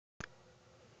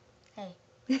Hey.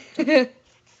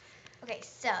 Okay,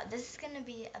 so this is gonna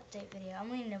be an update video.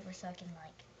 I'm waiting over so I can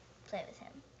like play with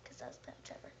him because I was playing with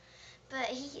Trevor. But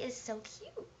he is so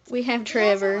cute. We have He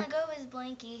Trevor. hasn't let go of his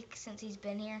blankie since he's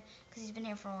been here because he's been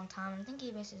here for a long time. I think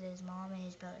he misses his mom and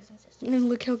his brothers and sisters. And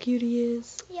look how cute he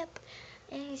is. Yep.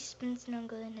 And he's been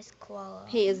snuggling in his koala.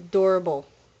 He is adorable.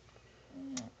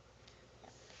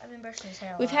 I've been brushing his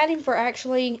hair a lot. We've had him for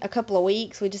actually a couple of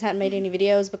weeks. We just hadn't made any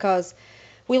videos because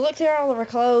we looked through all of our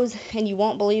clothes, and you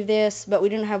won't believe this, but we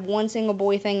didn't have one single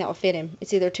boy thing that would fit him.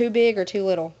 It's either too big or too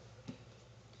little.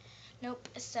 Nope.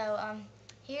 So,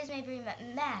 here's maybe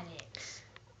Maddox.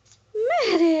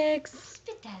 Maddox!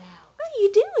 Spit that out. What are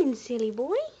you doing, silly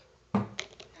boy?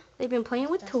 They've been playing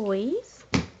with toys.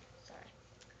 Sorry.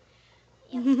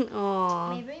 Yep.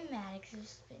 Aww. Maybe Maddox is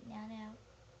spitting that out.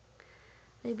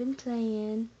 They've been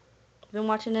playing. Been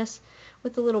watching us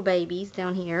with the little babies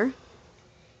down here.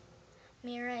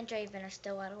 Mira and Draven are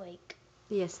still wide awake.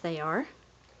 Yes, they are.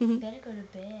 You better go to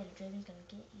bed or Draven's gonna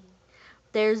get you.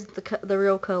 There's the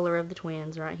real color of the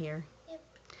twins right here. Yep.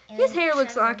 And his hair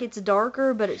looks like it's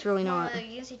darker, but it's really not.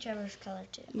 You can see Trevor's color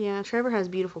too. Yeah, Trevor has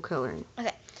beautiful color.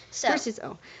 Okay, so. Here's his,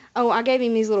 oh, I gave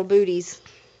him these little booties.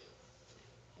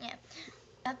 Yeah.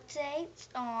 Updates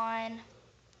on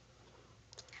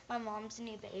my mom's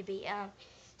new baby.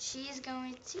 She's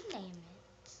going to name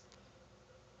it.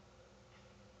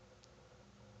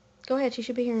 Go ahead, she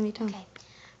should be here anytime. Okay.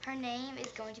 Her name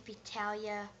is going to be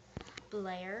Talia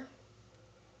Blair.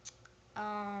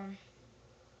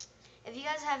 If you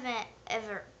guys haven't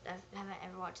ever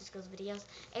watched this girl's videos,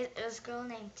 it's this girl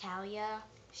named Talia.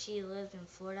 She lives in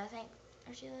Florida, I think,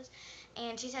 where she lives,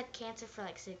 and she's had cancer for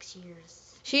like 6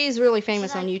 years. She's really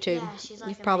famous on YouTube. Yeah, she's like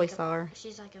you probably saw her.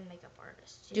 She's like a makeup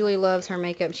artist. Julie loves her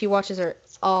makeup. She watches her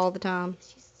all the time.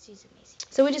 She's amazing.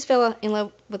 So we just fell in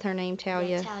love with her name,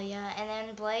 Talia. Yeah, Talia. And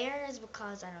then Blair is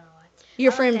because I don't know why.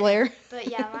 Your friend Blair. But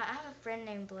yeah, I have a friend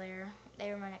named Blair.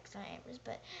 They were my next door neighbors,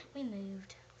 but we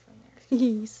moved from there.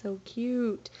 He's so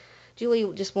cute.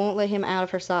 Julie just won't let him out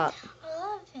of her sight. I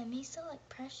love him. He's so like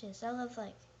precious. I love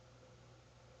like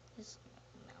his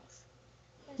mouth.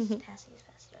 His passy is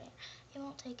passy right here. He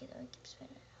won't take it though. He keeps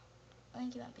spitting it out. I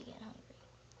think he might be getting hungry.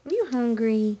 Are you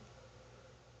hungry?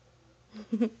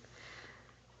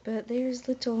 But there's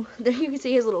little, there you can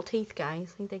see his little teeth,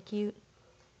 guys. Ain't they cute?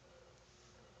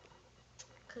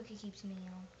 Cookie keeps me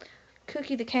on.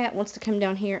 Cookie the cat wants to come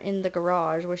down here in the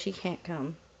garage where she can't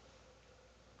come.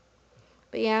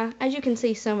 But yeah, as you can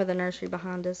see, some of the nursery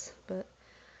behind us, but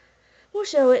we'll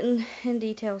show it in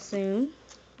detail soon.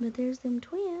 But there's them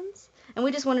twins. And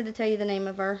we just wanted to tell you the name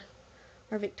of our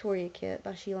Victoria kit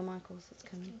by Sheila Michaels. It's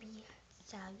coming. It's going to be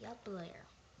Talia Blair.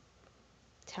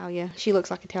 Talia. She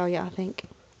looks like a Talia, I think.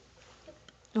 Yep.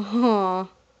 Aww.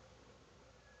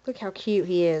 Look how cute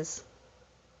he is.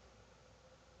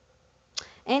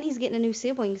 And he's getting a new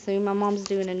sibling soon. My mom's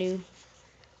doing a new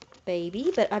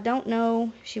baby, but I don't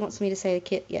know if she wants me to say the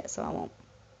kit yet, so I won't.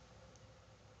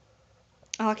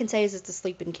 All I can say is it's a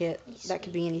sleeping kit. That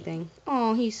could be anything.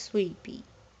 Oh, he's sweepy.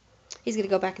 He's going to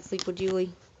go back and sleep with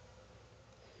Julie.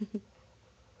 Wait.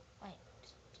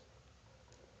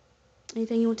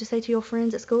 Anything you want to say to your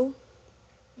friends at school?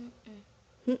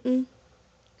 Mm-mm.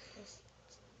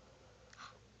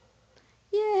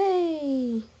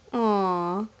 Yay!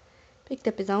 Aw. Picked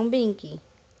up his own binky.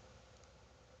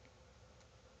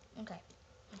 Okay.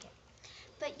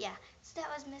 But yeah, so that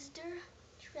was Mr.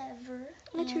 Trevor.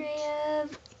 Hi,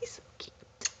 Trev. He's so cute.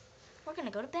 We're going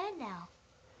to go to bed now.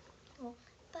 Well,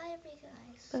 bye, everybody,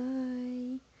 guys.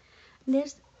 Bye.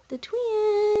 There's the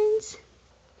twins.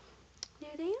 There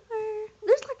they are.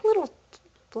 There's like little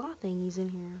fly thingies in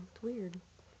here. It's weird.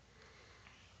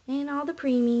 And all the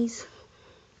preemies.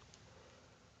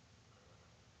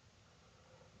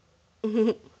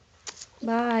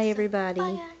 Bye, everybody.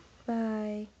 Bye.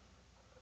 Bye.